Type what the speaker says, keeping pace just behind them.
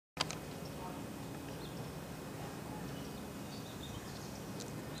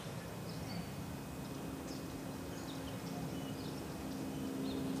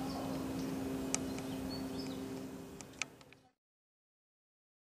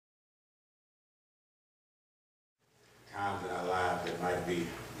might be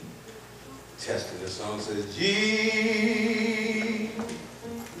testing. The song says, Jesus,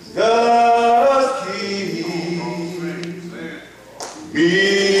 keep me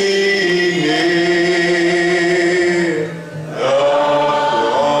near the cross.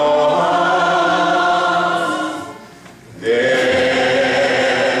 There's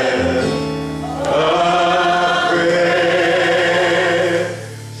a precious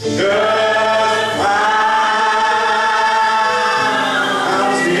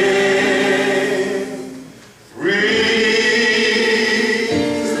fountain, free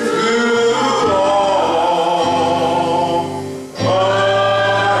to all.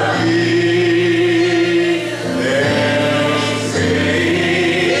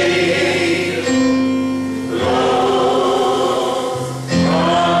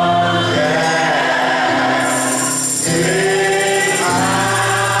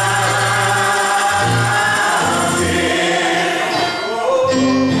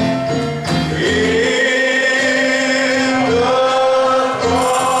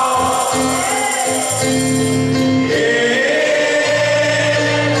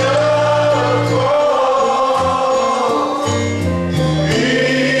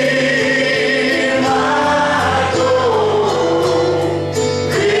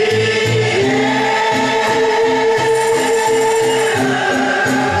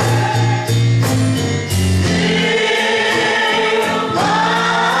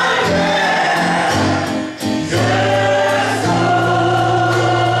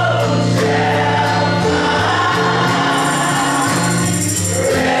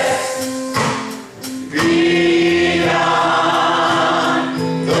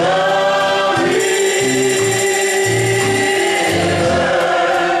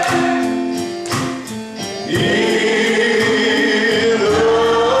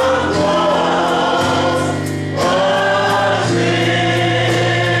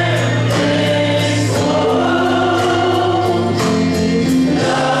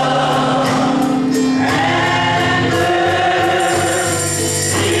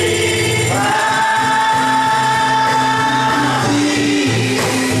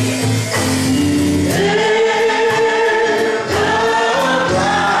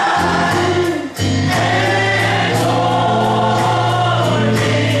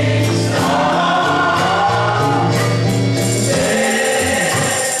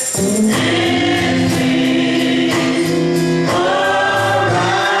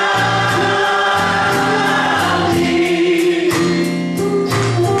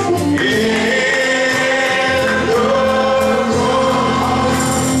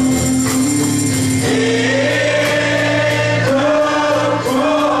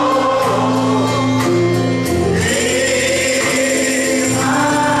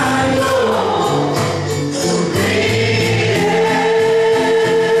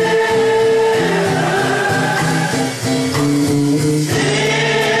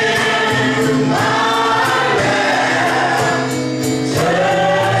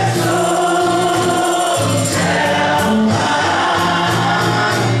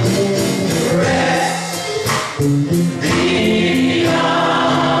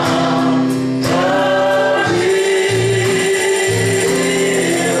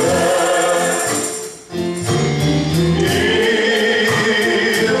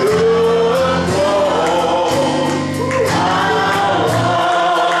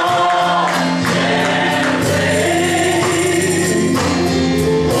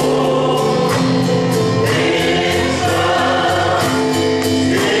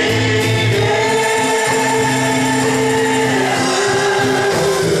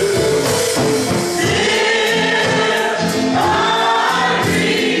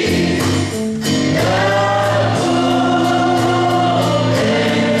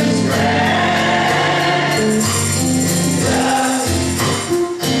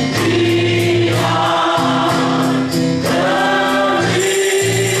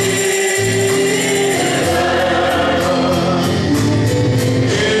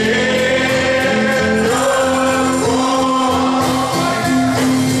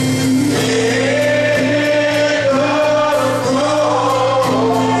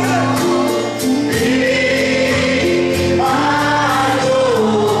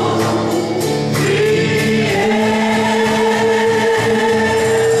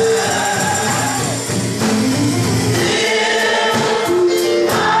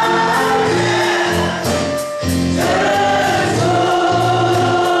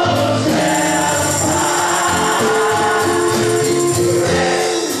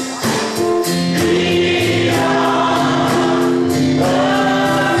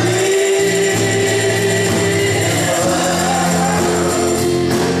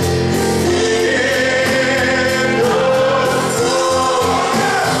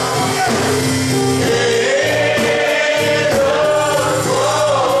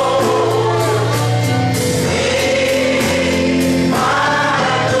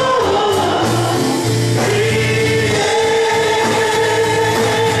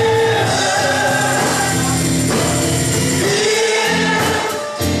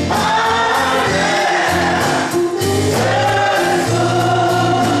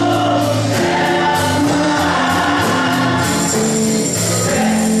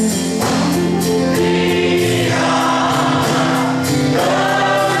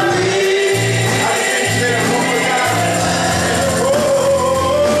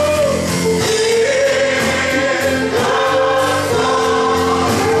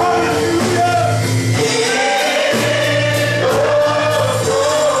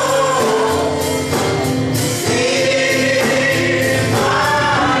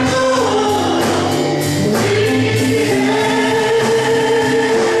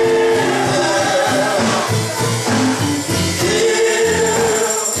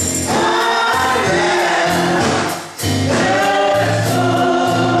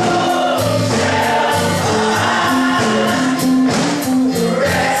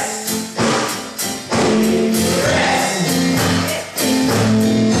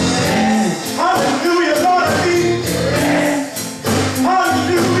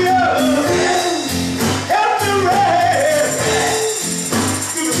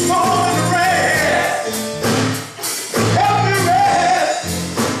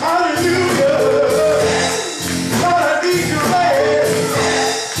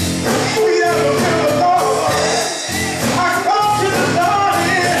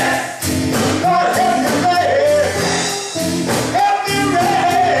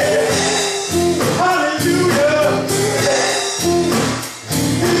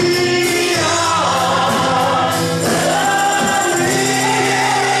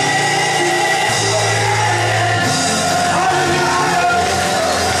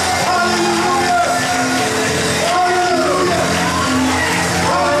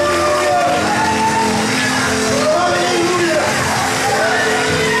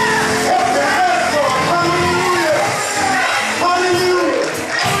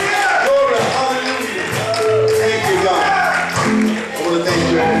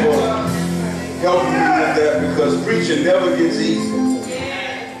 preaching never gets easy.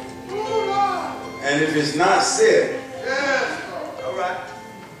 And if it's not set,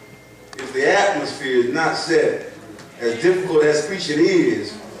 if the atmosphere is not set, as difficult as preaching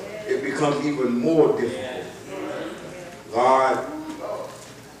is, it becomes even more difficult. God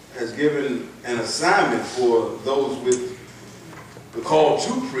has given an assignment for those with the call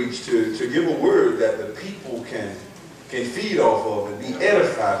to preach to give a word that the people can feed off of and be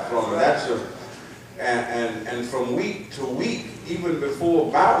edified from. And from week to week, even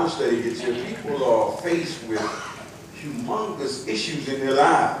before Bible study gets here, people are faced with humongous issues in their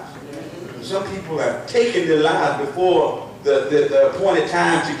lives. Some people have taken their lives before the appointed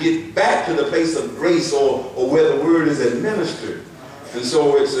time to get back to the place of grace or where the word is administered. And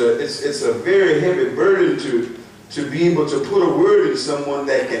so it's a very heavy burden to be able to put a word in someone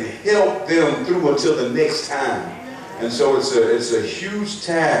that can help them through until the next time. And so it's a huge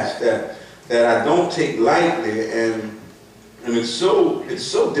task that I don't take lightly, and it's so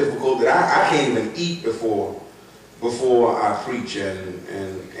difficult that I can't even eat before I preach.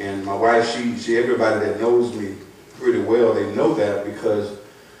 And my wife, she everybody that knows me pretty well, they know that because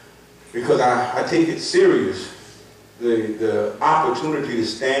I take it serious. The opportunity to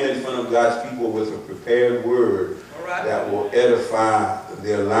stand in front of God's people with a prepared word that will edify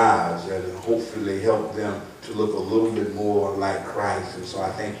their lives and hopefully help them to look a little bit more like Christ. And so I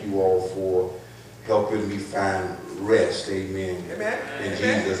thank you all for helping me find rest, amen, in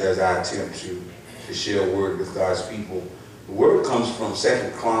Jesus as I attempt to share a word with God's people. The word comes from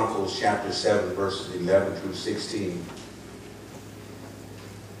 2 Chronicles chapter 7, verses 11 through 16.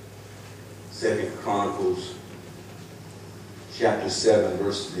 2 Chronicles chapter 7,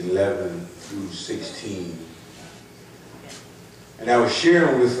 verses 11 through 16. And I was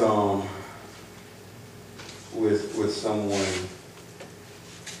sharing with someone,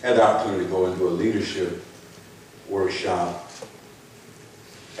 had the opportunity to go into a leadership workshop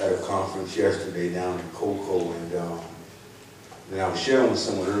at a conference yesterday down in Cocoa, and then I was sharing with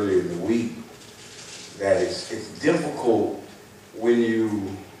someone earlier in the week that it's difficult when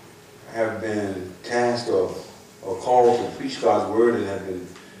you have been tasked or called to preach God's word and have been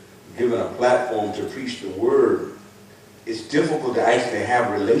given a platform to preach the word. It's difficult to actually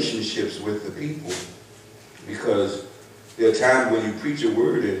have relationships with the people, because there are times when you preach a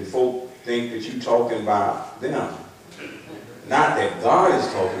word and folk think that you're talking about them. Not that God is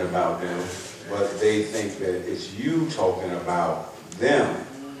talking about them, but they think that it's you talking about them.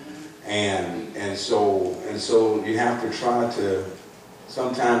 And so you have to try to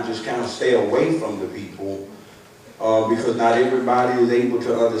sometimes just kind of stay away from the people, because not everybody is able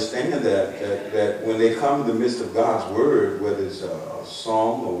to understand that when they come in the midst of God's word, whether it's a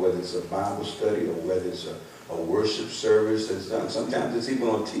song or whether it's a Bible study or whether it's a worship service that's done, sometimes it's even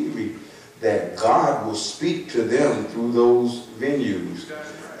on TV, that God will speak to them through those venues.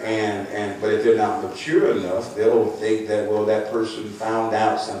 But if they're not mature enough, they'll think that, well, that person found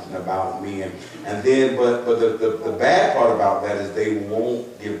out something about me, but the bad part about that is they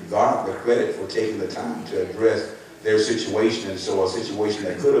won't give God the credit for taking the time to address their situation. And so a situation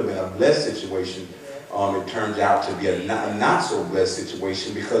that could have been a blessed situation, it turns out to be a not so blessed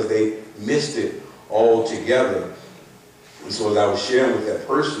situation because they missed it altogether. And so as I was sharing with that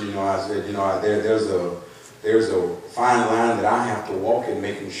person, I said, there's a fine line that I have to walk in,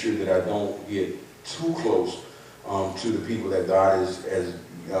 making sure that I don't get too close to the people that God has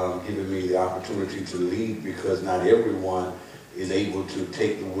given me the opportunity to lead, because not everyone is able to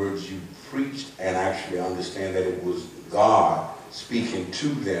take the words you preached and actually understand that it was God speaking to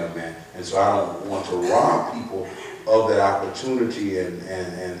them. And so I don't want to rob people of that opportunity. And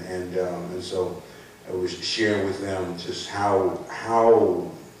so I was sharing with them just how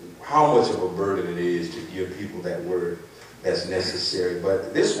much of a burden it is to give people that word that's necessary.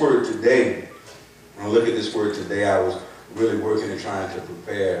 But this word today, when I look at this word today, I was really working and trying to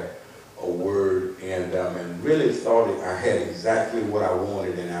prepare a word, and really thought I had exactly what I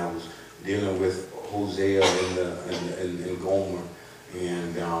wanted, and I was dealing with Hosea and Gomer,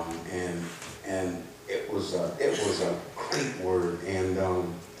 and it was a great word, and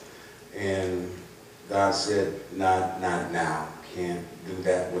God said, not now. Can't do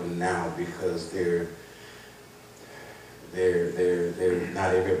that one now, because they're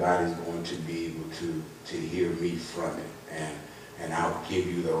not everybody's going to be able to hear me from it, and I'll give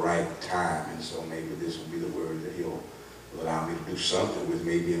you the right time. And so maybe this will be the word that He'll allow me to do something with,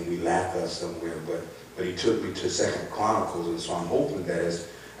 maybe, and we lack us somewhere. But He took me to 2 Chronicles, and so I'm hoping that as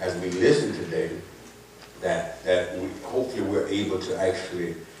we listen today, that hopefully we're able to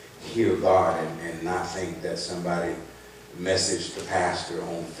actually hear God and not think that somebody messaged the pastor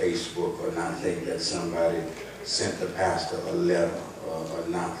on Facebook, or not think that somebody sent the pastor a letter or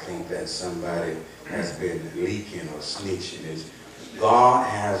not think that somebody has been leaking or snitching. God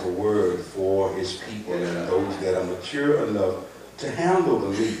has a word for his people, and those that are mature enough to handle the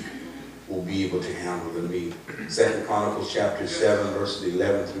meat will be able to handle the meat. 2 Chronicles chapter 7, verses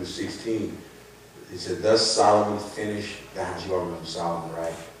 11 through 16. It said, thus Solomon finished the house. You all remember Solomon,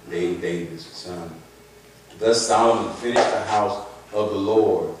 right? David's son. Thus Solomon finished the house of the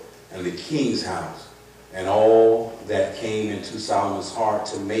Lord and the king's house, and all that came into Solomon's heart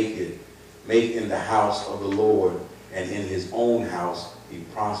to make in the house of the Lord and in his own house he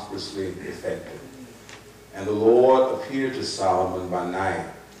prosperously effected. And the Lord appeared to Solomon by night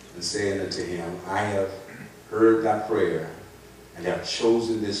and said unto him, I have heard thy prayer and have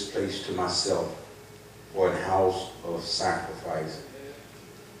chosen this place to myself for an house of sacrifice.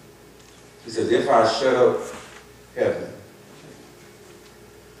 He says, if I shut up heaven,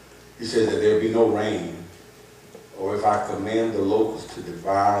 he says that there be no rain, or if I command the locusts to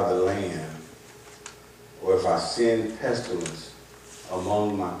devour the land, or if I send pestilence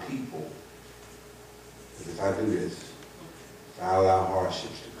among my people, if I do this, if I allow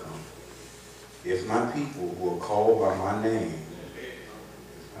hardships to come, if my people who are called by my name,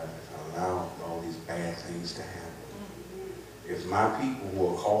 if I allow all these bad things to happen, if my people who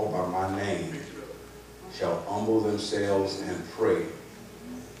are called by my name shall humble themselves and pray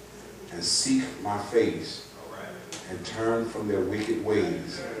and seek my face and turn from their wicked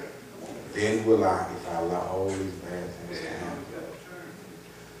ways, then will I, if I allow all these bad things to happen,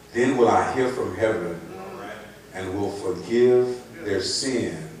 then will I hear from heaven and will forgive their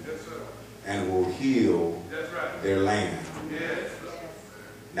sin and will heal their land.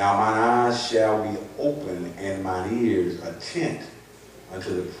 Now mine eyes shall be open and mine ears attent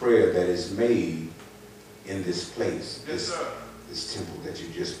unto the prayer that is made in this place, this temple that you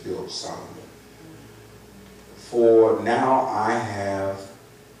just built, Solomon. For now I have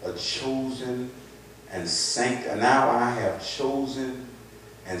chosen and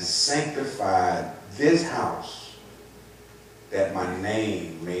sanctified this house, that my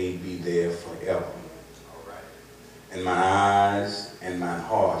name may be there forever. And my eyes and my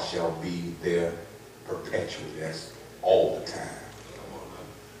heart shall be there perpetually. That's all the time.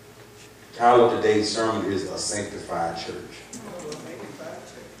 The title of today's sermon is A Sanctified Church.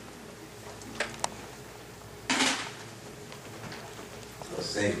 A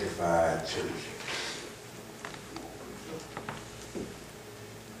sanctified church.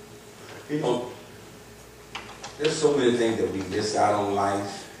 You know, there's so many things that we miss out on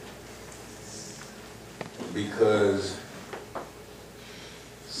life because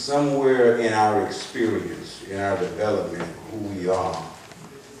somewhere in our experience, in our development, who we are,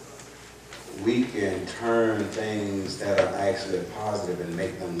 we can turn things that are actually positive and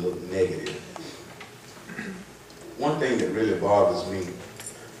make them look negative. One thing that really bothers me,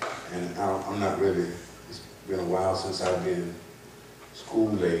 and I'm not really, it's been a while since I've been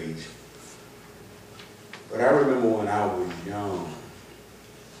school age, but I remember when I was young,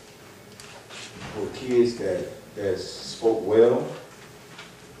 for kids that spoke well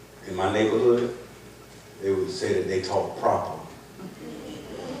in my neighborhood, they would say that they talk proper.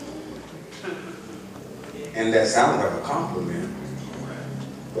 And that sounded like a compliment,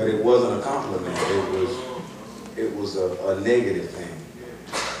 but it wasn't a compliment. It was a negative thing.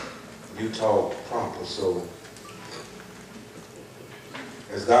 You talk proper. So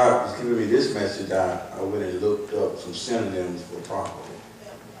as God was giving me this message, I went and looked up some synonyms for proper.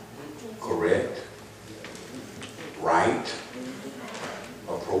 Correct, right,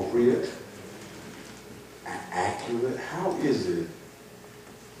 appropriate, accurate. How is it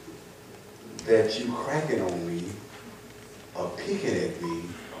that you cracking on me or picking at me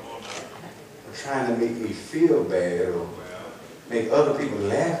or trying to make me feel bad or make other people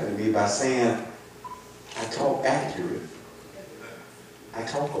laugh at me by saying I talk accurate, I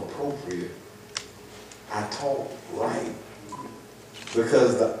talk appropriate, I talk right?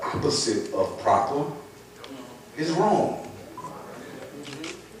 Because the opposite of proper is wrong,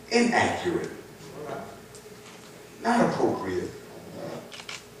 inaccurate, not appropriate.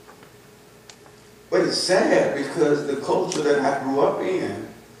 But it's sad because the culture that I grew up in,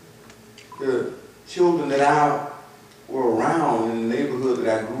 the children that I were around in the neighborhood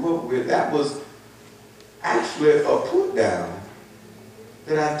that I grew up with, that was actually a put down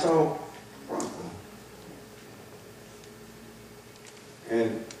that I talk proper.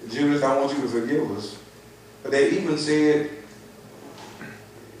 And Judas, I want you to forgive us. But they even said,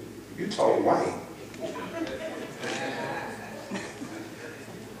 you talk white.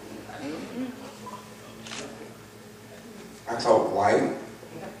 I talk white.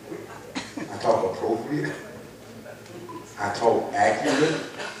 I talk appropriate. I talk accurate.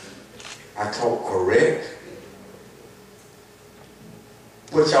 I talk correct.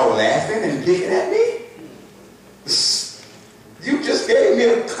 But y'all laughing and picking at me? You just gave me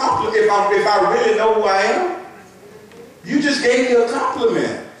a compliment. If I really know who I am, you just gave me a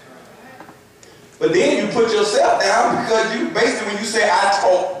compliment. But then you put yourself down because you basically, when you say I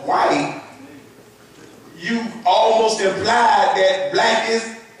talk white, you almost implied that black is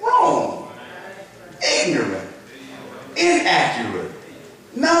wrong, ignorant, inaccurate,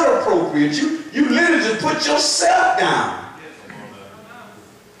 not appropriate. You literally just put yourself down.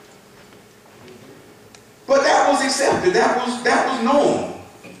 But that was accepted. That was known.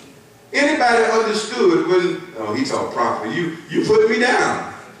 Anybody understood when, oh, he talked proper. You put me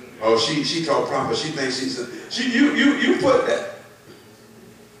down. Oh, she talked proper. She thinks you put that.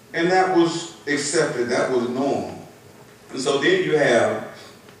 And that was accepted. That was known. And so then you have,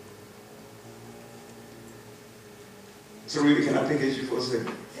 Sarita, can I pick at you for a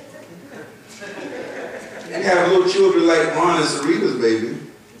second? You have little children like Ron and Sarita's baby.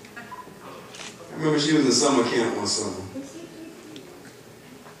 I remember she was in summer camp one summer.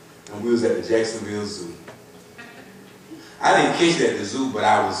 And we was at the Jacksonville Zoo. I didn't catch that at the zoo, but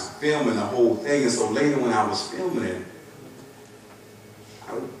I was filming the whole thing. And so later when I was filming it,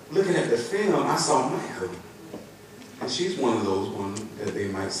 looking at the film, I saw Michael. And she's one of those ones that they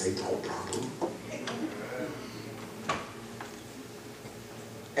might say talk properly.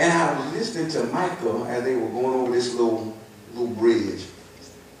 And I was listening to Michael as they were going over this little bridge.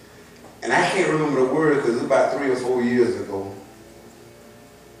 And I can't remember the word because it was about 3 or 4 years ago.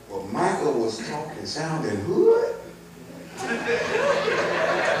 But Michael was talking, sounding hood. I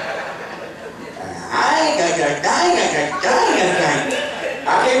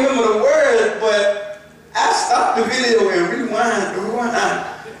can't remember the word, but I stopped the video and rewind.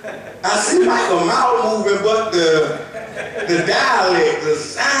 I see Michael's mouth moving, but the dialect, the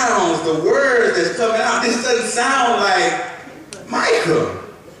sounds, the words that's coming out, this doesn't sound like Michael.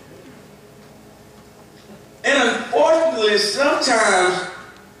 And unfortunately, sometimes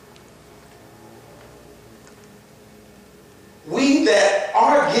we that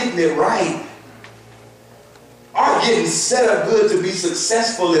are getting it right, are getting set up good to be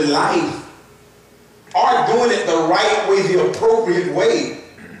successful in life, are doing it the right way, the appropriate way.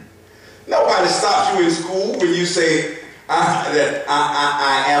 Nobody stops you in school when you say that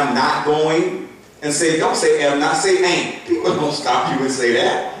I am not going, and say, don't say am not, say ain't. People don't stop you and say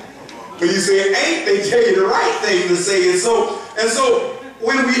that. When you say ain't, they tell you the right thing to say. And so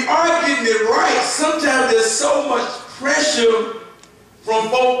when we are getting it right, sometimes there's so much pressure from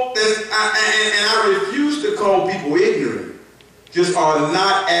folk and I refuse to call people ignorant, just are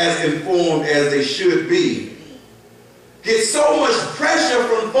not as informed as they should be. Get so much pressure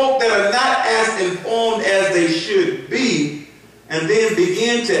from folk that are not as informed as they should be, and then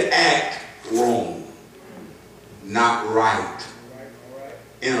begin to act wrong, not right,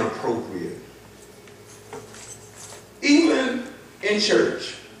 inappropriate. Even in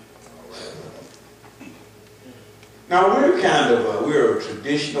church. Now we're a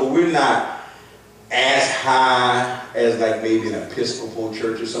traditional, we're not as high as like maybe an Episcopal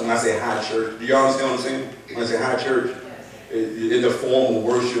church or something. I say high church. Do you understand what I'm saying? When I say high church, in the form of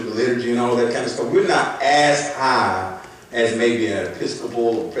worship, the liturgy and all that kind of stuff, we're not as high as maybe an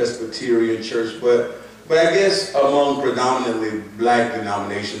Episcopal or Presbyterian church, but I guess among predominantly black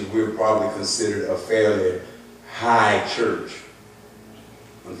denominations, we're probably considered a fairly high church.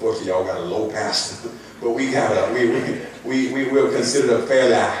 Unfortunately, y'all got a low pastor, but we're considered a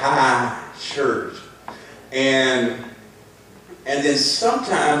fairly high church. And then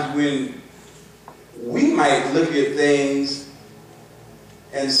sometimes when we might look at things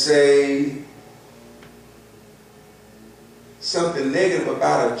and say something negative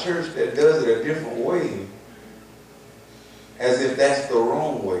about a church that does it a different way, as if that's the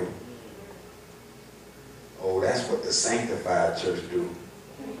wrong way. Oh, that's what the Sanctified Church do.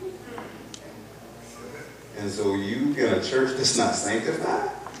 And so you in a church that's not sanctified?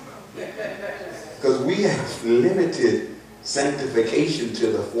 Because we have limited sanctification to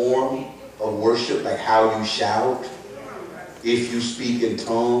the form of worship, like how you shout, if you speak in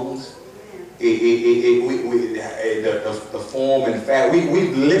tongues, the form and fact.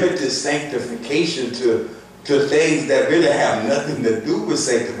 We've limited sanctification to things that really have nothing to do with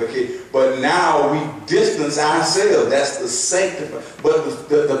sanctification. But now we distance ourselves. That's the sanctification. But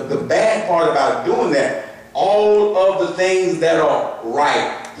the bad part about doing that, all of the things that are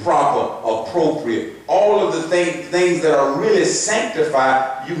right, proper, appropriate, all of the things that are really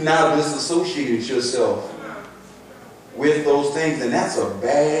sanctified, you've now disassociated yourself with those things, and that's a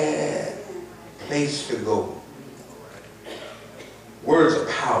bad place to go. Words are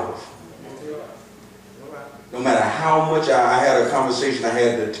powerful. No matter how much I had a conversation, I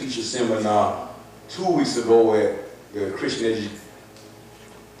had the teacher seminar 2 weeks ago at the Christian Education,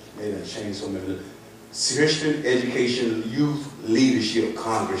 maybe I changed so many, Christian Education Youth Leadership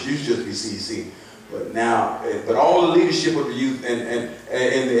Congress. Used to just be CEC, but now, but all the leadership of the youth in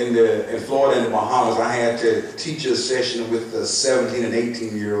Florida and the Bahamas, I had to teach a session with the 17 and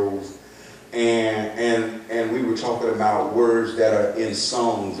 18-year-olds, and we were talking about words that are in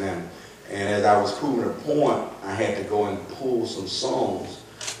songs, and as I was proving a point, I had to go and pull some songs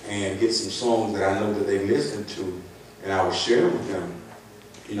and get some songs that I know that they listened to, and I was sharing with them.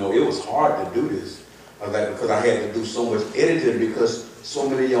 You know, it was hard to do this, because I had to do so much editing, because so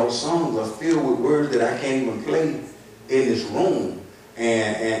many of y'all songs are filled with words that I can't even play in this room.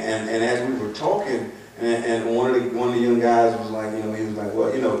 And as we were talking, and one of the young guys was like, you know, he was like,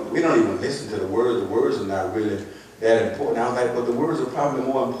 well, you know, we don't even listen to the words. The words are not really that important. I was like, but the words are probably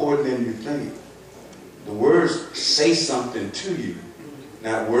more important than you think. The words say something to you.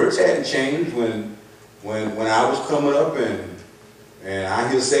 Now, words hadn't changed when I was coming up and I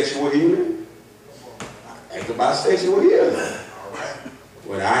hear sexual healing. I think about sexual healing.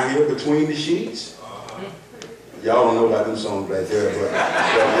 When I hear Between the Sheets, y'all don't know about them songs right there, but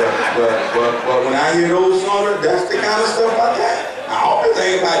when I hear those songs, that's the kind of stuff I got. I always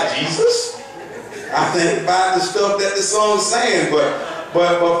think about Jesus. I think about the stuff that the song's saying, but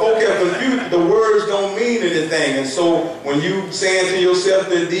folk are confused. The words don't mean anything. And so when you saying to yourself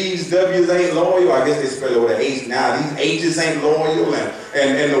that these W's ain't loyal, I guess they spell it with an H now, these H's ain't loyal,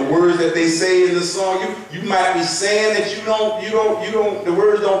 and the words that they say in the song, you might be saying that the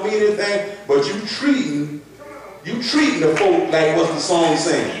words don't mean anything, but you treating the folk like what the song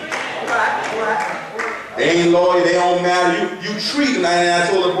saying. They ain't loyal, they don't matter. You treat them, and I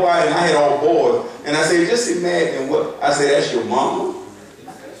told the boy, and I had all boys, and I said, just imagine what, I said, that's your mama,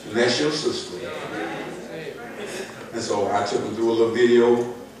 and that's your sister. And so I took him through a little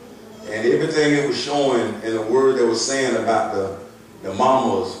video, and everything it was showing, and the word that was saying about the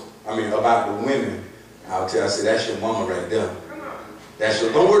mamas, about the women, I said, that's your mama right there. That's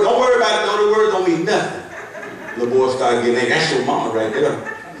your, don't worry about it, though, the word don't mean nothing. The boy started getting angry, that's your mama right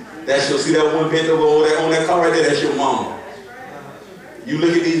there. That's your, see that one bent over on that car right there, that's your mama. You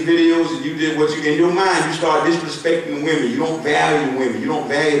look at these videos and you did what you, in your mind, you start disrespecting women. You don't value women. You don't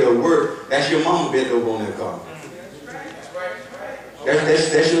value their work. That's your mama bent over on that car.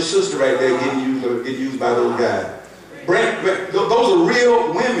 That's your sister right there getting used by those guys. Those are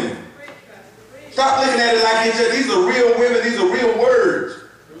real women. Stop looking at it like it's just, these are real women, these are real words.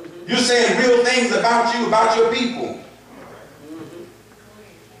 You're saying real things about you, about your people.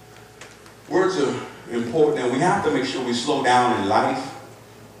 Words are important, and we have to make sure we slow down in life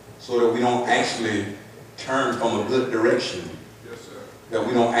so that we don't actually turn from a good direction. Yes, sir. That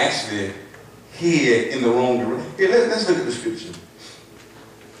we don't actually head in the wrong direction. Here, let's look at the scripture.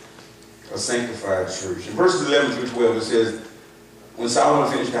 A sanctified church. In verses 11 through 12, it says, when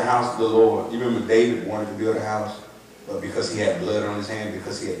Solomon finished the house of the Lord, you remember David wanted to build a house, but because he had blood on his hand,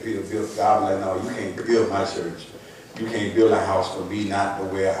 because he had built, God was like, no, you can't build my church. You can't build a house for me, not the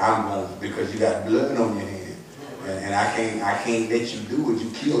way I'm going, because you got blood on your hand, and I can't let you do it. You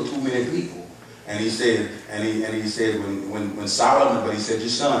kill too many people. And he said, when Solomon, but he said, your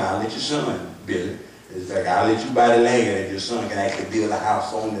son, I'll let your son build it. It's like, I'll let you buy the land, and your son can actually build a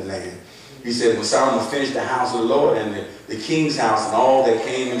house on the land. He said, when Solomon finished the house of the Lord and the king's house and all that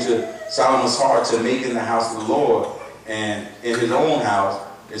came into Solomon's heart to make in the house of the Lord and in his own house,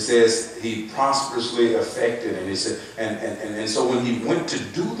 it says he prosperously effected, and he said, and so when he went to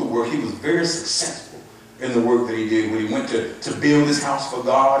do the work, he was very successful in the work that he did. When he went to build his house for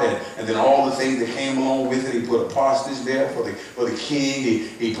God, and then all the things that came along with it, he put a parsonage there for the king.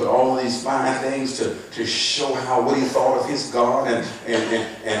 He put all these fine things to show what he thought of his God, and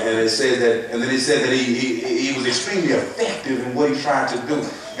it says that, and then it said that he was extremely effective in what he tried to do.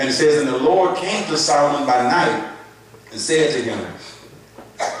 And it says, and the Lord came to Solomon by night and said to him,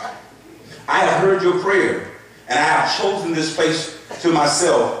 I have heard your prayer, and I have chosen this place to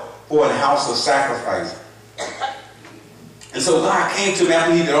myself for a house of sacrifice. And so God came to him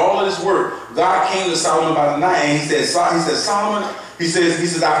after he did all of this work. God came to Solomon by the night, and he said, Solomon, he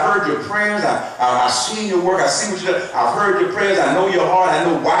says, I've heard your prayers, I've seen your work, I see what you did, I've heard your prayers, I know your heart, I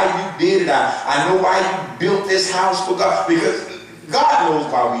know why you did it, I know why you built this house for God, because God knows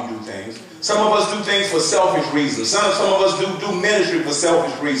why we do things. Some of us do things for selfish reasons. Some of us do ministry for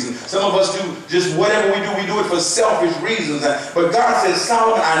selfish reasons. Some of us do just whatever we do it for selfish reasons. But God says,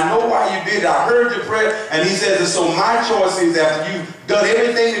 Solomon, I know why you did it. I heard your prayer. And he says, and so my choice is after you've done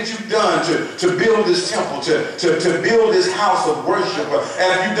everything that you've done to build this temple, to build this house of worship,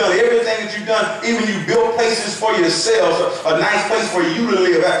 after you've done everything that you've done, even you built places for yourselves, a nice place for you to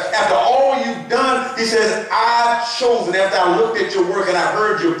live. After all you've done, he says, I've chosen, after I looked at your work and I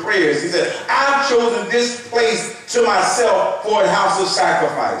heard your prayers, he said, I've chosen this place to myself for a house of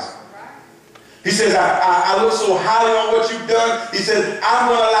sacrifice. He says, I look so highly on what you've done. He says, I'm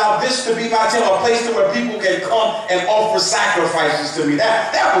going to allow this to be my temple, a place to where people can come and offer sacrifices to me.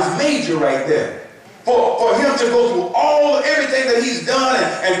 That was major right there. For him to go through everything that he's done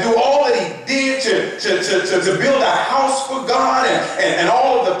and do all that he did to build a house for God and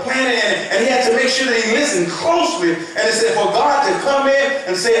all of the planning, and he had to make sure that he listened closely, and it said for God to come in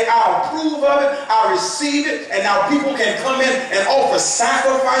and say, I approve of it, I receive it, and now people can come in and offer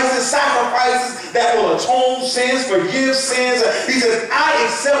sacrifices that will atone sins, forgive sins. He says, I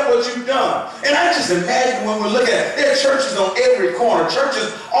accept what you've done. And I just imagine when we're looking at, there are churches on every corner,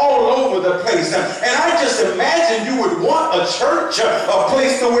 churches all over the place. And I just imagine you would want a church, a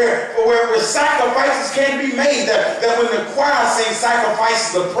place to where sacrifices can be made, that when the choir sings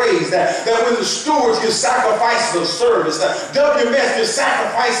sacrifices of praise, that when the stewards give sacrifices of service, that WMS gives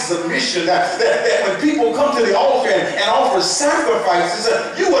sacrifices of mission, that when people come to the altar and offer sacrifices,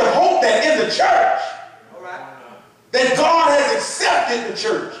 you would hope that in the church, that God has accepted the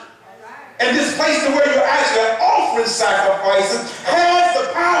church. And this place to where you're actually offering sacrifices has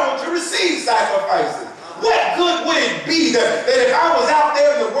the power to receive sacrifices. What good would it be that if I was out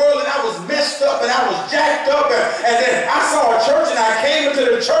there in the world and I was messed up and I was jacked up and then I saw a church and I came into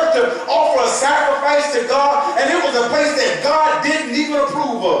the church to offer a sacrifice to God, and it was a place that God didn't even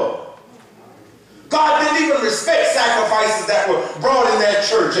approve of. God didn't even respect sacrifices that were brought in that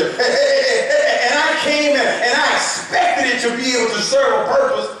church. And I came and I expected it to be able to serve a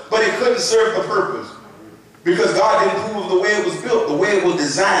purpose, but it couldn't serve the purpose. Because God didn't approve of the way it was built, the way it was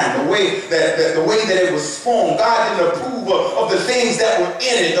designed, the way that it was formed. God didn't approve of the things that were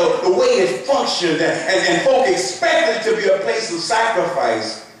in it, the way it functioned, and folk expected it to be a place of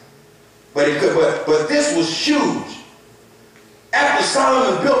sacrifice. But this was huge. After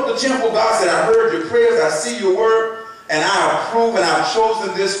Solomon built the temple, God said, I heard your prayers, I see your word, and I approve, and I've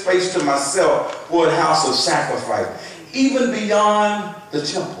chosen this place to myself for a house of sacrifice. Even beyond the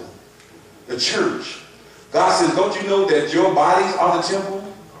temple, the church. God says, don't you know that your bodies are the temple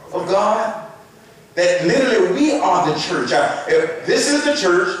of God? That literally we are the church. This is the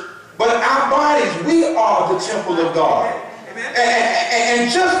church, but our bodies, we are the temple of God.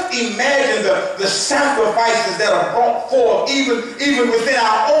 And just imagine the sacrifices that are brought forth even within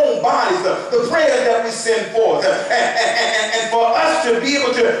our own bodies, the prayers that we send forth. And for us to be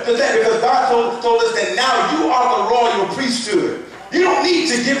able to think, because God told us that now you are the royal priesthood. You don't need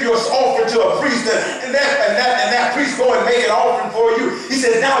to give your offering to a priest and that priest go and make an offering for you. He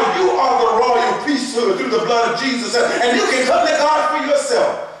said, now you are the royal priesthood through the blood of Jesus, and you can come to God for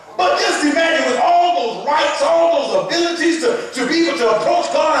yourself. But just imagine with all those rights, all those abilities to be able to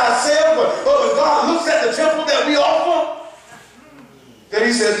approach God ourselves, but when God looks at the temple that we offer, then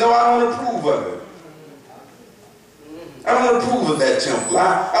he says, no, I don't approve of it. I don't approve of that temple.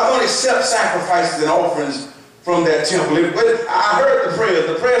 I don't accept sacrifices and offerings from that temple. I heard the prayers.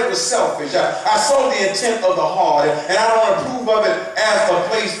 The prayers were selfish. I saw the intent of the heart, and I don't approve of it as a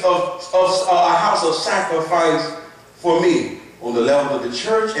place of a house of sacrifice for me on the level of the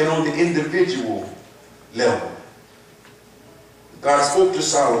church and on the individual level. God spoke to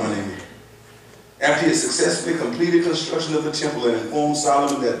Solomon after he had successfully completed construction of the temple and informed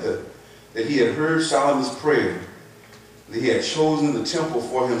Solomon that he had heard Solomon's prayer, that he had chosen the temple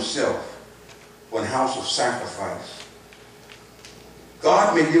for himself, for a house of sacrifice.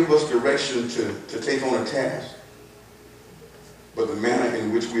 God may give us direction to take on a task, but the manner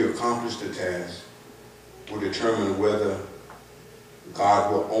in which we accomplish the task will determine whether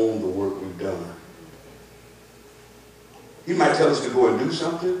God will own the work we've done. He might tell us to go and do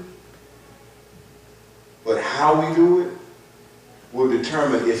something, but how we do it will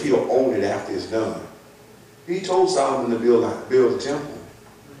determine if he'll own it after it's done. He told Solomon to build a temple.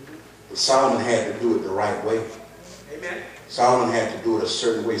 But Solomon had to do it the right way. Amen. Solomon had to do it a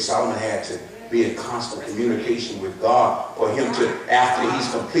certain way. Solomon had to be in constant communication with God for him to, after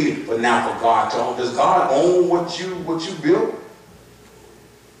he's completed, but now for God to own. Does God own what you built?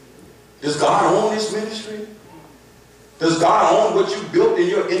 Does God own this ministry? Does God own what you built in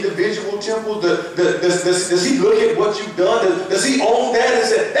your individual temple? Does he look at what you've done? Does he own that and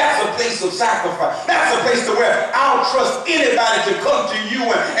say, that's a place of sacrifice. That's a place to where I'll trust anybody to come to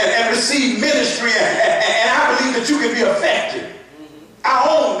you and receive ministry, and I believe that you can be effective. I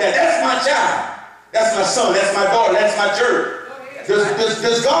own that. That's my child. That's my son. That's my daughter. That's my church.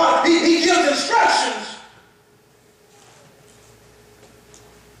 Does God, he gives instructions.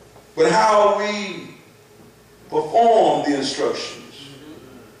 But how we perform the instructions,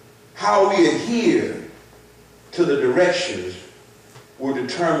 how we adhere to the directions will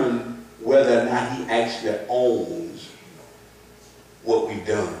determine whether or not he actually owns what we've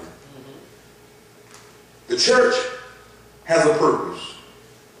done. The church has a purpose.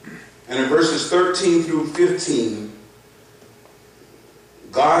 And in verses 13 through 15,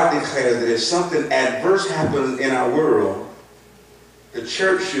 God declares that if something adverse happens in our world, the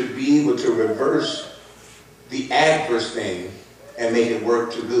church should be able to reverse the adverse thing and make it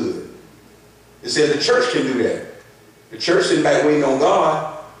work to good. It says the church can do that. The church sitting back waiting on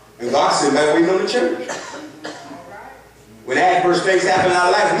God, and God sitting back waiting on the church. When adverse things happen in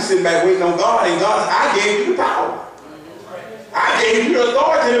our life, we sitting back waiting on God, and God says, I gave you the power. I gave you the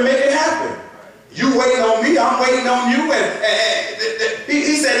authority to make it happen. You waiting on me, I'm waiting on you. And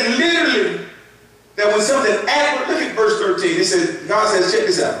he said literally that when something adverse, look at verse 13. It says, God says, check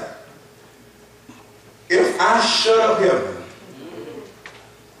this out. If I shut up heaven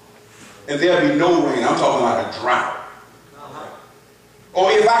and there be no rain, I'm talking about a drought. Or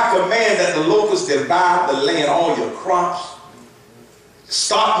if I command that the locusts devour the land, all your crops,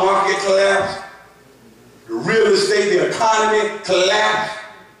 stock market collapse, the real estate, the economy collapse,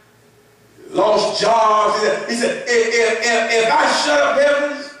 lost jobs. He said, if I shut up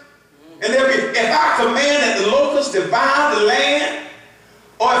heavens and if I command that the locusts devour the land,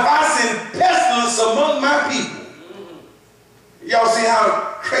 or if I send pestilence among my people. Y'all see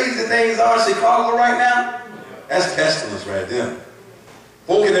how crazy things are in Chicago right now? That's pestilence right there.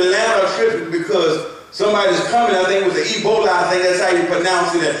 Folk in Atlanta are tripping because somebody's coming. I think it was the Ebola. I think that's how you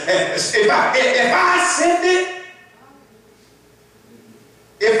pronounce it. And if I send it,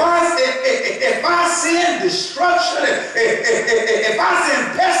 if I send destruction, if I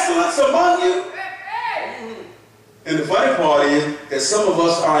send pestilence among you. And the funny part is that some of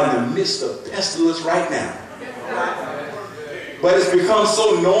us are in the midst of pestilence right now. But it's become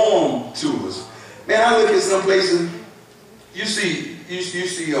so norm to us. Man, I look at some places, you see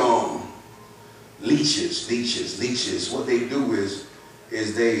leeches. What they do is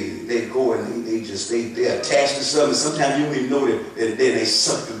they go and they attach to something. Sometimes you don't even know that they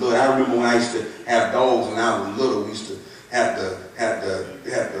suck the blood. I remember when I used to have dogs when I was little, we used to have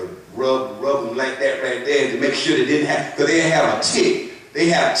to rub them like that right there to make sure they didn't have, because they have a tick. They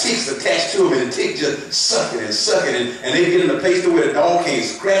have ticks attached to them, and the tick just sucking, and they get in a place where the dog can't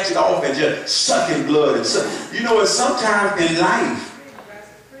scratch it off and just sucking blood and suck. You know, and sometimes in life,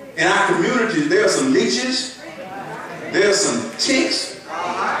 in our communities, there are some leeches, there are some ticks,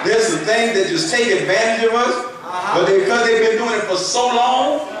 there's some things that just take advantage of us, but because they've been doing it for so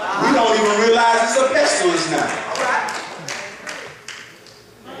long, we don't even realize it's a pestilence now.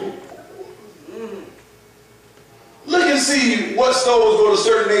 Look and see what stores go to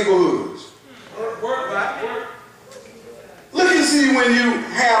certain neighborhoods. Look and see when you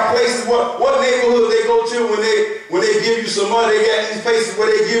have places, what neighborhoods they go to when they give you some money. They got these places where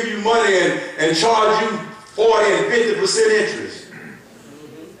they give you money and charge you 40 and 50% interest.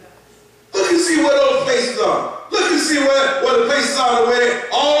 Look and see where those places are. Look and see where the places are where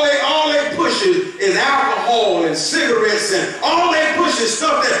all they push is alcohol and cigarettes, and all they push is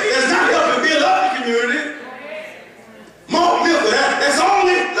stuff that's not helping build up the community. Malt liquor, that's all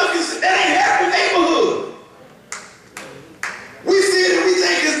they look and see. That ain't half the neighborhood. We see it and we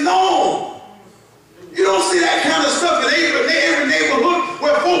think it's normal. You don't see that kind of stuff in every neighborhood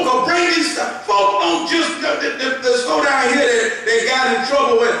where folk are bringing stuff. Folk don't just, the store down here that they got in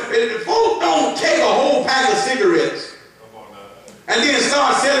trouble with, folk don't take a whole pack of cigarettes and then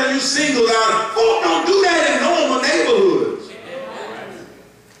start selling you singles out. Folk don't do that in normal neighborhoods.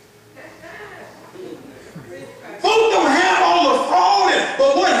 Folk don't have all the fraud,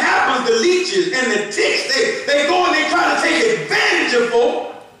 but what happens, the leeches and the ticks, they go and they try to take advantage of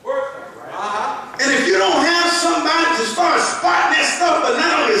folk. And if you don't have somebody to start spotting that stuff, but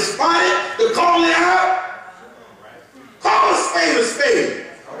not only spot it, to call it out, call a spade.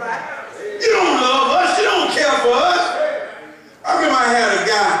 You don't love us, you don't care for us. I remember I had a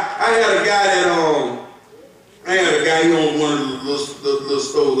guy, he owned one of the little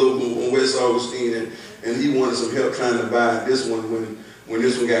stores over on West Augustine, and he wanted some help trying to buy this one when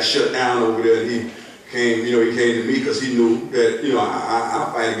this one got shut down over there. And came to me because he knew that,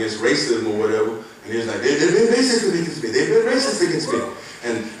 I fight against racism or whatever. And he was like, they've been racist against me. They've been racist against me.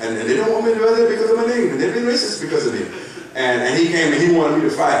 And they don't want me to do that because of my name. And they've been racist because of me. And he came and he wanted me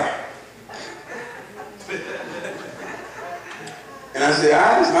to fight. And I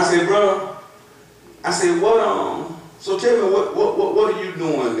said, bro, so tell me what are you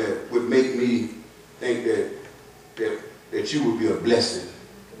doing that would make me think that you would be a blessing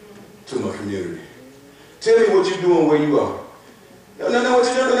to my community? Tell me what you're doing where you are. No, what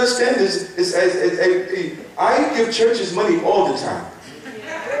you don't understand is I give churches money all the time.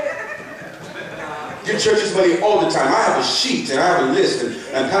 Give churches money all the time. I have a sheet and I have a list,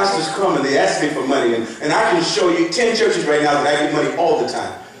 and pastors come and they ask me for money, and I can show you 10 churches right now that I give money all the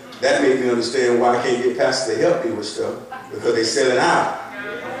time. That made me understand why I can't get pastors to help me with stuff, because they're selling out.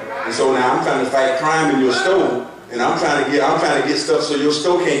 And so now I'm trying to fight crime in your store, and I'm trying to get stuff so your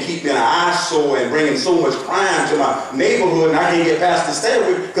store can't keep me in an eyesore and bringing so much crime to my neighborhood, and I can't get pastors to stay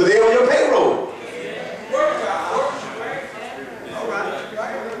with because they're on your payroll.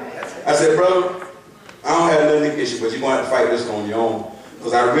 I said, brother, I don't have nothing issue, but you're going to have to fight this on your own,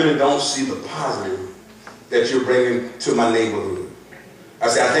 because I really don't see the positive that you're bringing to my neighborhood. I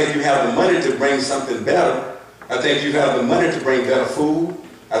said, I think you have the money to bring something better. I think you have the money to bring better food.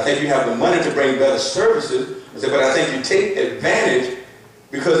 I think you have the money to bring better services. I said, but I think you take advantage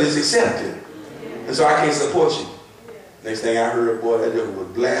because it's accepted. And so I can't support you. Next thing I heard, boy, that devil was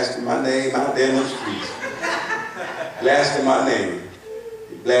blasting my name out there in the streets. Blasting my name.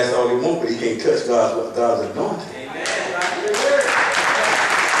 He blasts all he wants, but he can't touch God's anointing.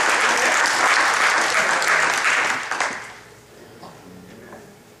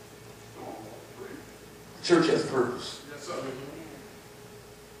 Church has purpose.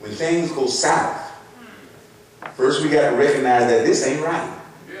 When things go south, first we got to recognize that this ain't right.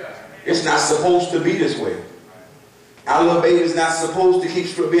 It's not supposed to be this way. Our little baby's not supposed to keep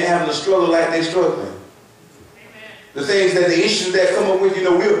having a struggle like they're struggling. The things that the issues that come up with,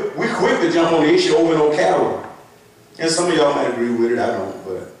 we're quick to jump on the issue over in Ocala. And some of y'all might agree with it, I don't,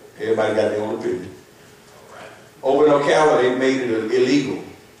 but everybody got their own opinion. Over in Ocala, they made it illegal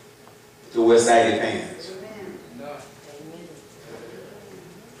to wear saggy pants.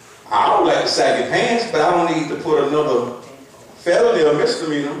 I don't like the saggy pants, but I don't need to put another felony or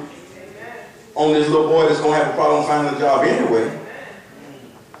misdemeanor on this little boy that's going to have a problem finding a job anyway.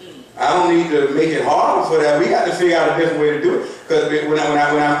 I don't need to make it harder for that. We got to figure out a different way to do it. Because when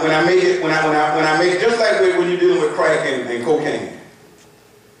I make it, just like when you're dealing with crack and cocaine.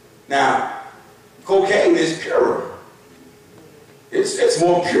 Now, cocaine is purer. It's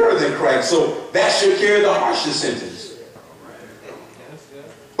more pure than crack, so that should carry the harshest sentence.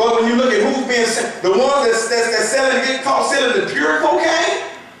 But when you look at who's being sent, the ones that get caught selling the pure cocaine,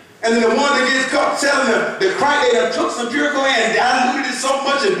 and then the one that gets caught selling the crack, they done took some pure cocaine and diluted it so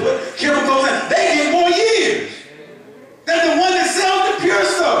much and put chemicals in, they get more years than the one that sells the pure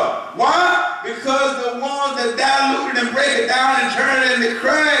stuff. Why? Because the ones that dilute it and break it down and turn it into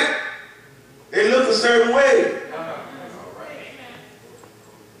crack, they look a certain way.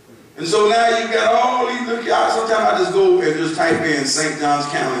 And so now you got all these, sometimes I just go and just type in St. Johns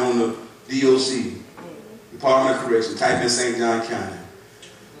County on the DOC, Department of Correction, type in St. John County.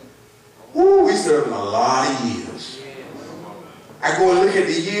 Woo, we serving a lot of years. I go and look at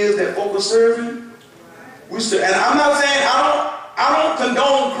the years that folk are serving. And I'm not saying I don't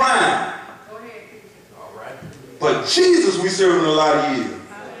condone crime. But Jesus, we serving a lot of years.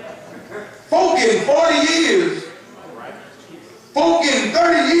 Folk getting 40 years. Folk getting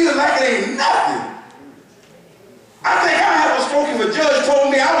 30 years like it ain't nothing. I think I had a stroke if a judge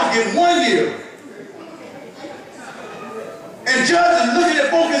told me I was getting 1 year. And judge is looking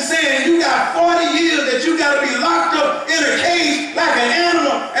at folk and saying, you got 40 years that you got to be locked up in a cage like an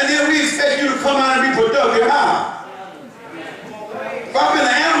animal, and then we expect you to come out and be productive. How? If I've been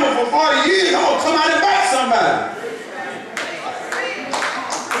an animal for 40 years, I'm going to come out and bite somebody.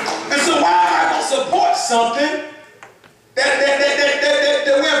 And so why am I going to support something that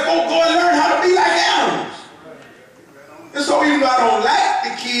where folk go and learn how to be like animals? And so even though I don't like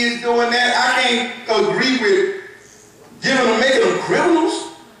the kids doing that, I can't agree with making them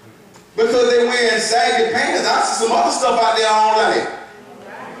criminals because they wearing saggy pants. I see some other stuff out there I don't like.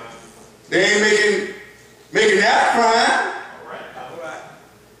 They ain't making that crime.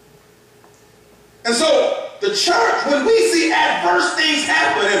 And so the church, when we see adverse things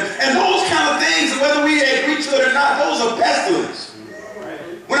happen and those kind of things, whether we agree to it or not, those are pestilence.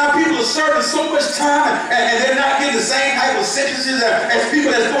 When our people are serving so much time and they're not getting the same type of sentences as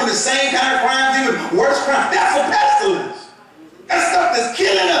people that's doing the same kind of crimes, even worse crimes, that's a pestilence. That's stuff that's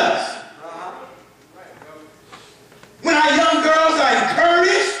killing us. When our young girls are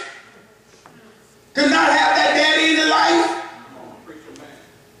encouraged to not have that daddy in their life.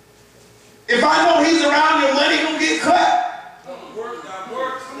 If I know he's around, your money gonna get cut.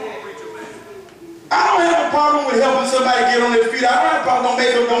 I don't have a problem with helping somebody get on their feet. I don't have a problem. Don't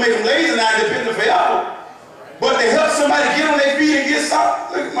make them lazy and independent forever. But to help somebody get on their feet and get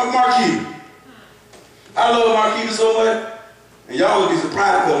something. Look at my Marquita. I love Marquita so much. And y'all would be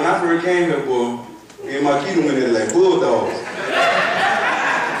surprised because when I first came here, boy, me and Marquita went in like bulldogs.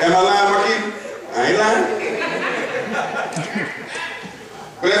 Am I lying, Marquita? I ain't lying.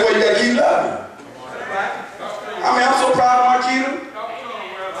 But that's why you gotta keep loving. I mean, I'm so proud of Marquita.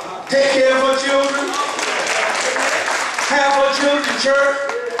 Take care of her children. Have her children in church.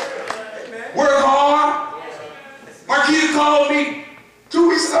 Work hard. Marquita called me 2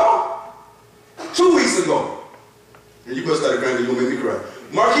 weeks ago. 2 weeks ago. And you better start crying because you're going to make me cry.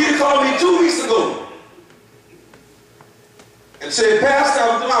 Marquita called me 2 weeks ago. And said, Pastor,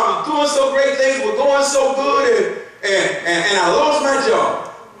 I was doing so great, things were going so good, and I lost my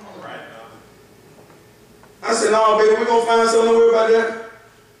job. I said, no, baby, we're going to find something. Don't worry about that.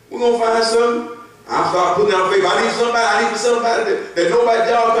 We're going to find something. I start putting out faith. I need somebody that nobody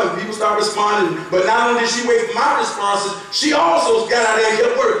job comes. People start responding. But not only did she wait for my responses, she also got out there and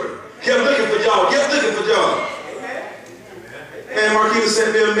kept working. Kept looking for jobs. Kept looking for jobs. And Marquita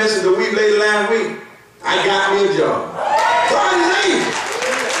sent me a message a week later last week. I got me a job. God is able.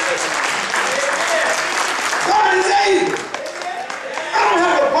 God is able. I don't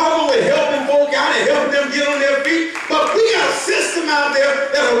have a problem with helping folk out and helping them get on their feet, but we got a system out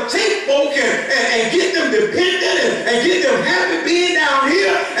there that'll take folk and get them dependent and get them happy being down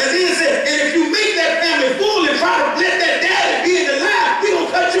here. And then say, and if you make that family full and try to let that daddy be in the line, we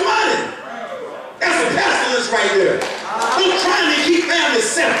gonna cut your money. That's a pestilence right there. We're trying to keep families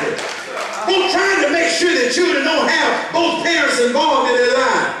separate. We're trying to make sure that children don't have both parents involved in their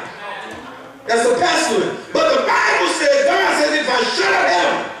life. That's a pestilence. But the Bible says, God says, if I shut up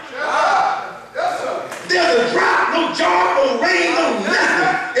heaven, there's a drought, no job, no rain, no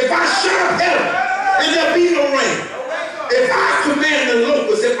nothing. If I shut up heaven, and there'll be no rain. If I command the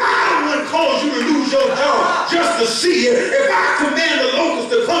locusts, if I wouldn't cause you to lose your job just to see it, if I command the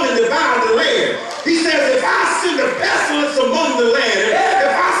locusts to come and devour the land, he says, if I send a pestilence among the land,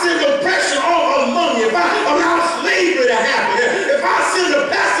 if I send oppression all among you, if I allow slavery to happen, if I send a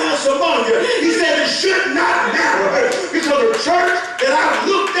pestilence among you, he said it should not matter. Because the church that I've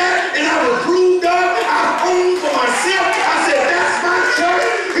looked at and I've approved of, I've owned for myself, I said, that's my church.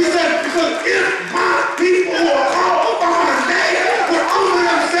 He said, because if my people who are called by my name would humble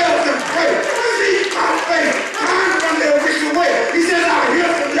themselves and pray, seek my face, turn from their wicked way, he says, I'll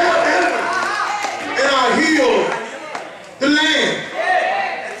hear from heaven and I'll heal the land.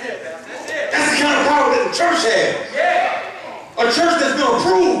 That's the kind of power that the church has. A church that's been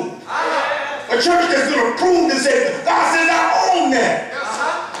approved. A church that's been approved and said, God says, I own that.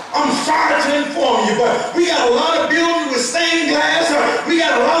 I'm sorry to inform you, but we got a lot of buildings with stained glass. We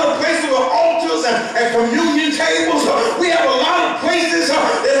got a lot of places with altars and communion tables. We have a lot of places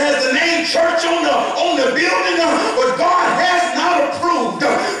that has the name church on the building, but God has not approved.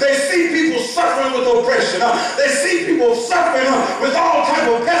 They see people suffering with oppression. They see people suffering with all type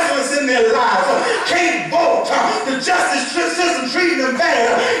of pestilence in their lives. Can't vote. The justice system treating them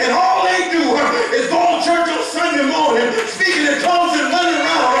bad. And all they do is go to church on Sunday morning, speaking in tongues and running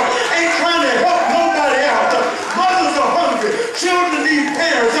around. Ain't trying to help nobody out. Mothers are hungry. Children need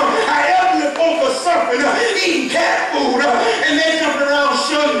parents. Our elderly folk are suffering, eating cat food, and they jumping around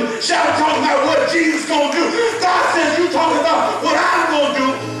shouting, talking about what Jesus gonna do. God says, you talking about what I'm gonna do.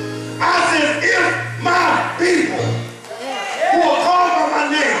 I said, if my people who are called by my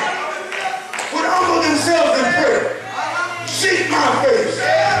name would humble themselves in prayer, seek my face,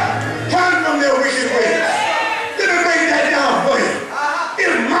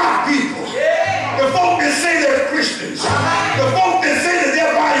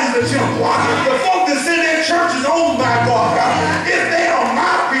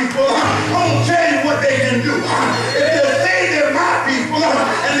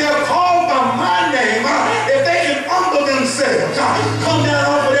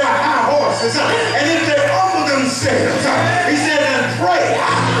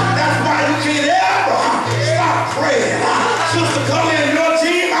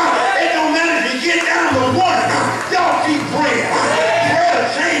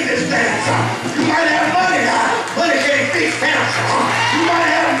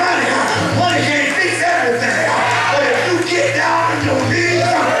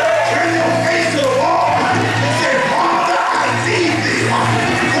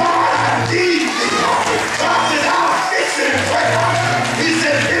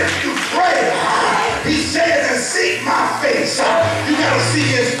 seek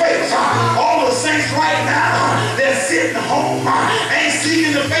his face. All the saints right now, they're sitting home, ain't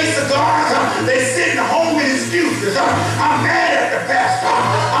seeking the face of God. They're sitting home with excuses. I'm mad at the pastor.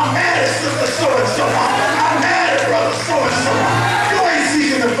 I'm mad at sister so-and-so. I'm mad at brother so-and-so. You ain't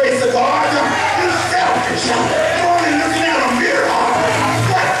seeking the face of God. You're selfish. You're only looking at a mirror.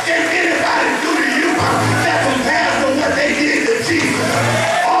 What can anybody do to you that compares to what they did to Jesus?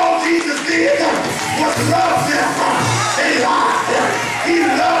 All Jesus did was love them. They lied. He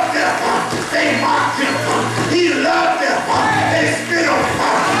loved them. They mocked him. He loved them. They spit on him.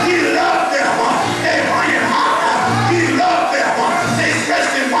 He loved them. They hung him high. He loved them. They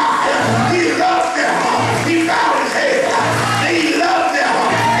stretched him wide. He loved them. He bowed his head. He loved them.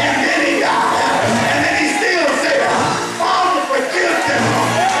 And then he died. And then he still said, Father, forgive them,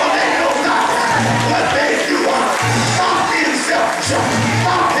 for they know not what they do. Stop being selfish.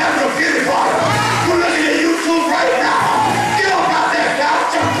 Stop having a pity party. You're looking at YouTube right now. Get up out that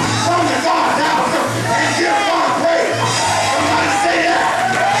couch. Come to God's house and give God praise. Somebody say that.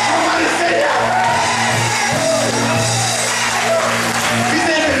 Somebody say that. He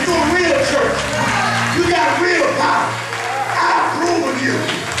said, if you're a real church, you got real power. I approve of you.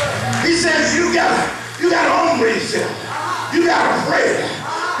 He says you gotta humble yourself. You gotta pray.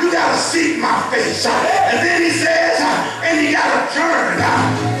 You gotta seek my face. And then he says, and you gotta turn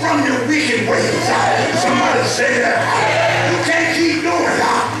from your wicked ways. Somebody say that. You can't keep doing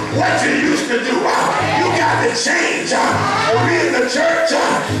what you used to do. You got to change. We in the church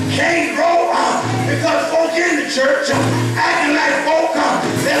can't grow because folk in the church acting like folk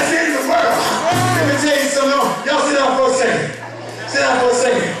that's in the world. Let me tell you something. Y'all sit down for a second. Sit down for a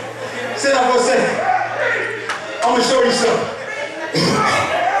second. Sit down for a second. I'm going to show you something.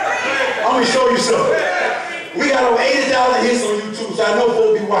 I'm going to show you something. We got over 80,000 hits on YouTube, so I know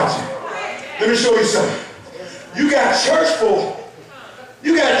folk be watching. Let me show you something. You got church folk.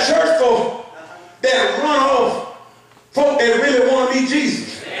 You got church folk that run off folk that really want to meet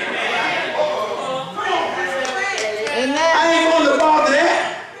Jesus. Amen. I ain't going to bother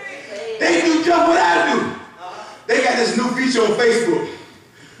that. They do just what I do. They got this new feature on Facebook.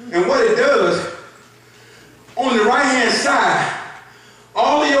 And what it does, on the right-hand side,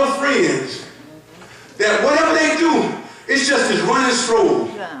 all of your friends, that whatever they do, it's just this running stroll.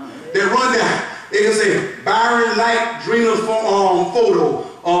 They run down. They can say, Byron liked Drina's photo.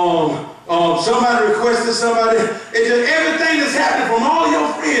 Somebody requested somebody. It's just everything that's happening from all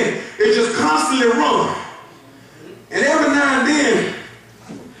your friends, it just constantly run. And every now and then,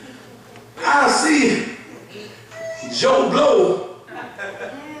 I see Joe Blow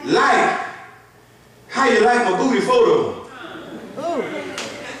like, how you like my booty photo?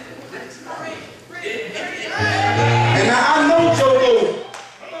 And now I know Joe Blow.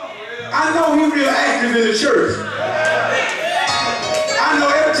 I know he's real active in the church. I know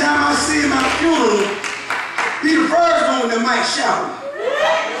every time I see him at a funeral, he the first one that might shout.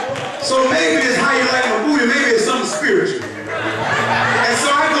 So maybe it's how you like my booty, maybe it's something spiritual. And so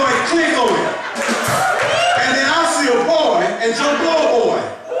I go and click on it. And then I see a boy, and Joe Blow boy.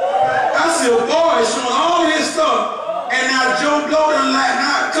 I see a boy showing all his stuff, and now Joe Blow done like,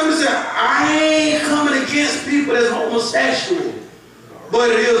 now come and say, I ain't coming against people that's homosexual. But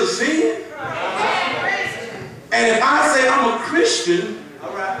it is a sin. And if I say I'm a Christian,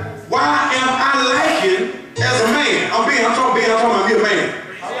 why am I lacking as a man? I'm talking about me a man.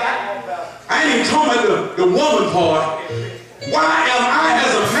 I ain't even talking about the woman part. Why am I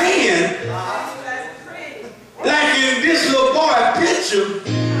as a man, like in this little boy picture,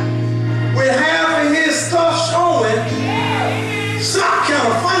 with half of his stuff showing? Something kind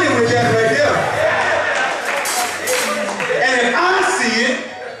of funny with that right there. And if I see it,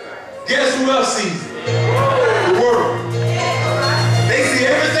 guess who else sees it? The world. They see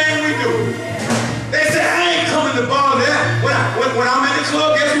everything we do. They say, I ain't coming to bother that. When I'm at the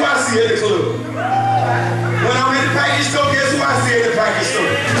club, guess who I see at the club? When I'm at the package store, guess who I see at the package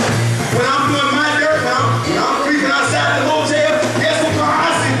store? When I'm doing my dirt, when I'm creeping outside the motel, guess who I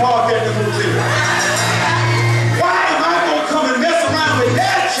see parked at the motel? Why am I going to come and mess around with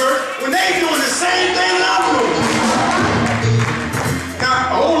that church when they doing the same thing that I'm doing?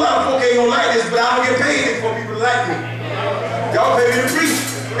 Now, a whole lot of folk ain't gonna like this, but I don't get paid for people to like me. Y'all pay me to preach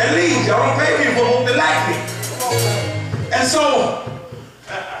and leave. Y'all don't pay me for folk to like me. And so,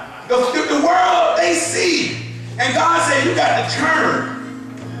 the world, they see. And God said, you got to turn.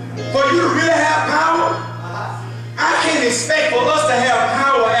 For you to really have power, I can't expect for us to have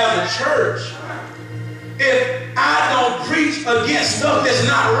power as a church if I don't preach against stuff that's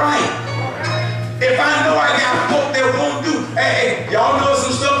not right. If I know I got folk that won't do, hey, y'all know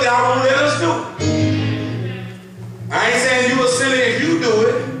some stuff that I won't let us do. I ain't saying you a sinner if you do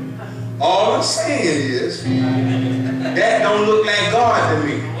I'm saying is, that don't look like God to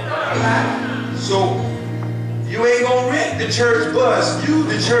me. So, you ain't gonna rent the church bus, use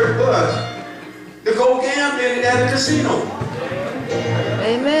the church bus, to go gambling at a casino.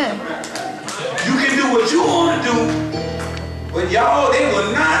 Amen. You can do what you want to do, but y'all, they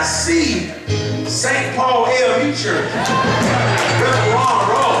will not see St. Paul LE Church.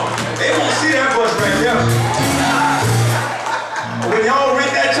 Rawls. They won't see that bus right there. When y'all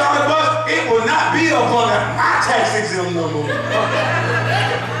rent that charter bus, it will not be up on my tax exempt number.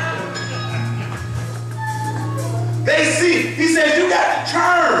 They see, he says, you got to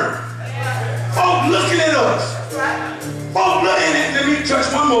turn. Folk looking at us. Folk looking at, let me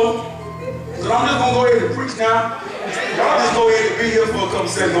touch one more. So I'm just going to go ahead and preach now. Y'all just go ahead and be here for a couple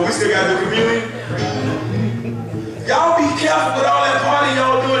seconds, but we still got the communion. Y'all be careful with all that party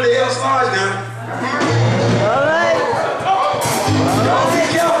y'all doing the L Stars now. All right. Y'all be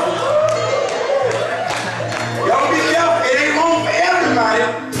careful. Y'all be careful. It ain't wrong for everybody.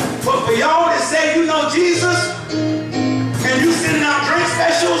 But for y'all that say you know Jesus, and you sending out drink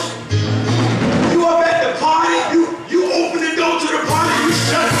specials, you up at the party, you open the door to the party, you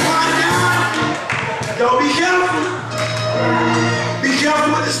shut the party down. Y'all be careful. Be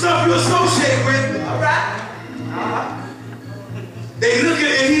careful with the stuff you associate with. All right. They look at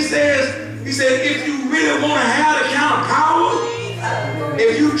it and he said, if you really want to have the kind of power,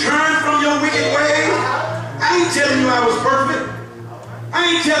 if you turn from your wicked ways, I ain't telling you I was perfect. I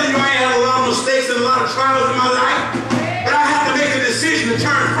ain't telling you I ain't had a lot of mistakes and a lot of trials in my life, but I have to make a decision to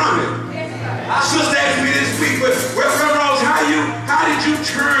turn from it. Sister asked me this week, but Rawls, how did you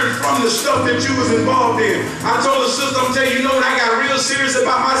turn from the stuff that you was involved in? I told the sister, I'm telling you, when I got real serious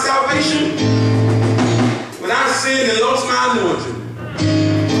about my salvation, when I sinned and lost my anointing.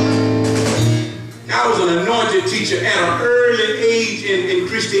 I was an anointed teacher at an early age in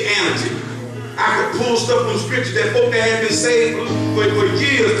Christianity. I could pull stuff from scripture that folk that had been saved for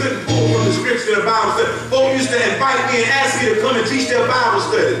years couldn't pull from the scripture that the Bible said. Folk used to invite me and ask me to come and teach their Bible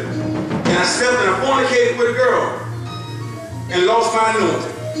study. And I slept and I fornicated with a girl and lost my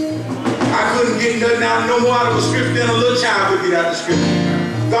anointing. I couldn't get nothing out no more out of a scripture than a little child could get out of the scripture.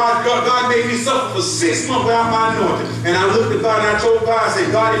 God made me suffer for 6 months without my anointing. And I looked at God and I told God, I said,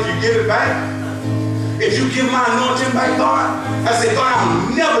 God, if you give it back, if you give my anointing back, God, I said, God, I'll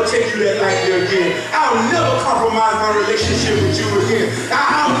never take you that lightly again. I'll never compromise my relationship with you again.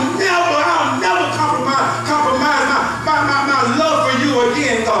 I'll never compromise my love for you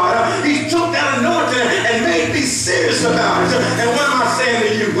again, God. He took that anointing and made me serious about it. And what am I saying to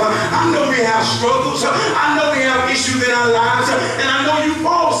you? I know we have struggles. I know we have issues in our lives. And I know you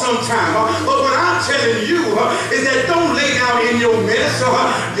fall sometimes. But what I'm telling you is that don't lay down in your mess.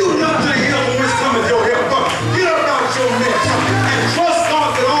 You look to the hill from which cometh your help. Get up out your mess and trust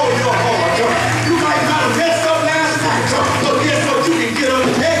God with all your heart. You might not have messed up last night, but guess what? You can get up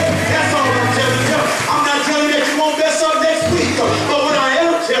today. That's all I'm telling you. I'm not telling you that you won't mess up next week, but what I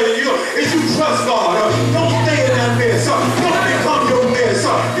am telling you is you trust God. Don't stay in that mess. Don't become your mess.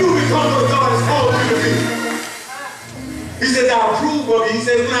 You become what God has called you to be. He said, I approve of you. He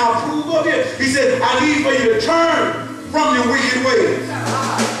said, when I approve of you, he said, I need for you to turn from your wicked ways.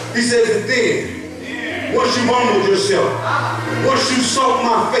 He says, and then, once you humble yourself, once you soak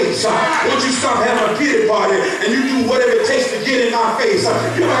my face, once you stop having a pity party and you do whatever it takes to get in my face.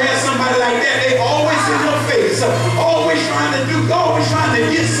 You ever had somebody like that? They always in your face, always trying to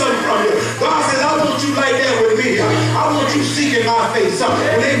get something from you. God says, I want you like that with me. I want you seeking my face.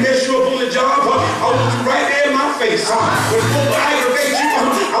 When they mess you up on the job, I want you right there in my face. When folks aggravate you,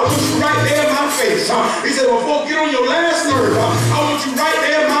 I want you right there in my face. He said, when folks get on your last nerve, I want you right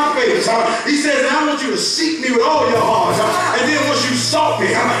there in my face. He says, I want you to seek me with all your heart. And then once you sought me,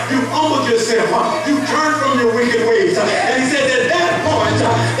 you humbled yourself. You turned from your wicked ways. And he said, at that point,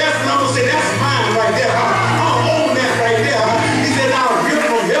 that's when I'm going to say, that's mine right there. I'll own that right there. He said, I'll hear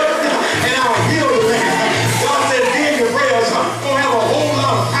from heaven and I'll heal the land. God said, then your prayers going to have a whole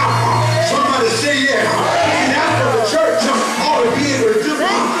lot of power. Somebody say, yeah. See, that's what the church ought to be able to do.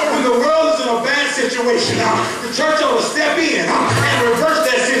 When the world is in a bad situation, the church ought to step in and reverse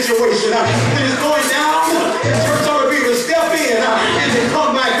that situation. When it's going down, the church ought to be able to step in and then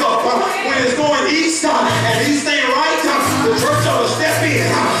come back up. When it's going east and east ain't right, the church ought to step in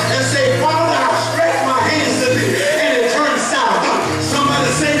and say, Father, I stretch my hands to thee, and it turns south. Somebody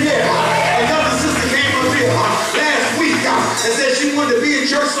say, yeah. Another sister came up here last week and said she wanted to be in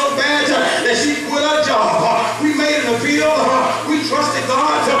church so bad that she quit her job. We made an appeal. We trusted God.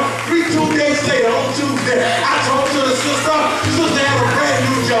 2 days later on Tuesday, I talked to the sister. Sister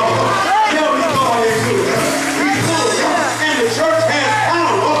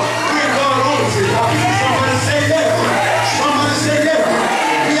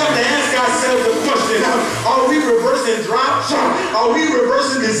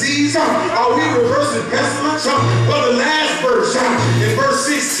reversing disease? Are we reversing pestilence? Well, the last verse, in verse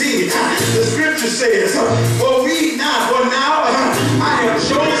 16, the scripture says, for now I have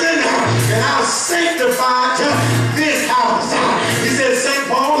chosen and I've sanctified this house. He said, St.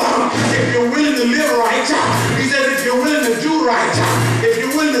 Paul, if you're willing to live right, he said, if you're willing to do right, if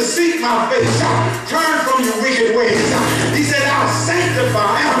you're willing to seek my face, turn from your wicked ways. He said, I'll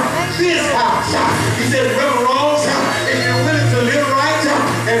sanctify this house. He said, Reverend Rawls, if you're willing to live right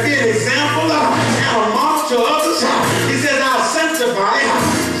and be an example and a model to others, he said, I'll sanctify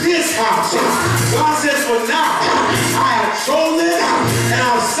this house. God says, for now, I have chosen and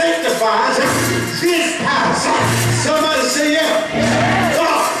I've sanctified this house. Somebody say, yeah.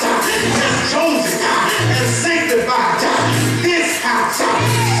 God has chosen and sanctified this house.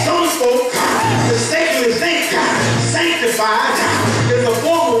 Some folk mistakenly think sanctified is a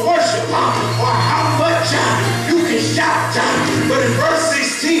form of worship or how much you can shout. But in verse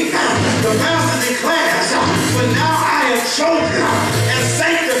 16, the master declares, but now I have chosen and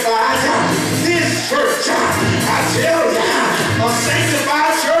sanctified this church. I tell you, a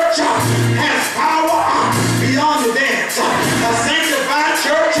sanctified church has power beyond the dance. A sanctified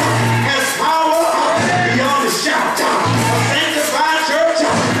church has power beyond the shout. A sanctified church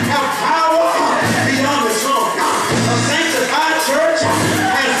has power beyond the tongue. A sanctified church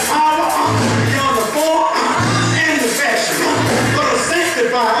has power beyond the form and the fashion. But a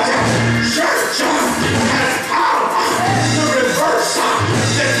sanctified church has power to reverse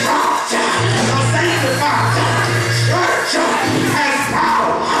the drought. A sanctified church has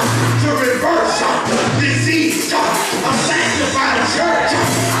power to reverse disease. A sanctified church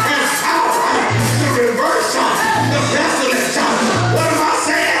has power to reverse the pestilence. What am I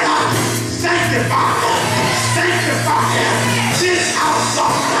saying? Sanctify. Sanctify this house.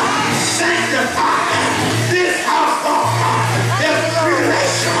 Sanctify this house. There's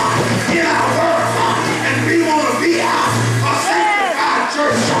tribulation in our world, and we want to be a sanctified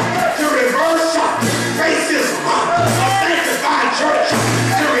church to reverse racism. A sanctified church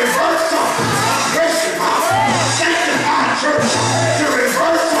to reverse aggression. A sanctified church to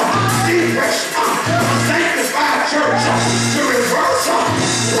reverse depression. A sanctified church to reverse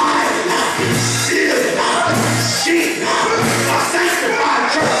lying, stealing, cheating. A sanctified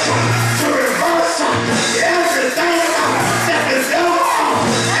church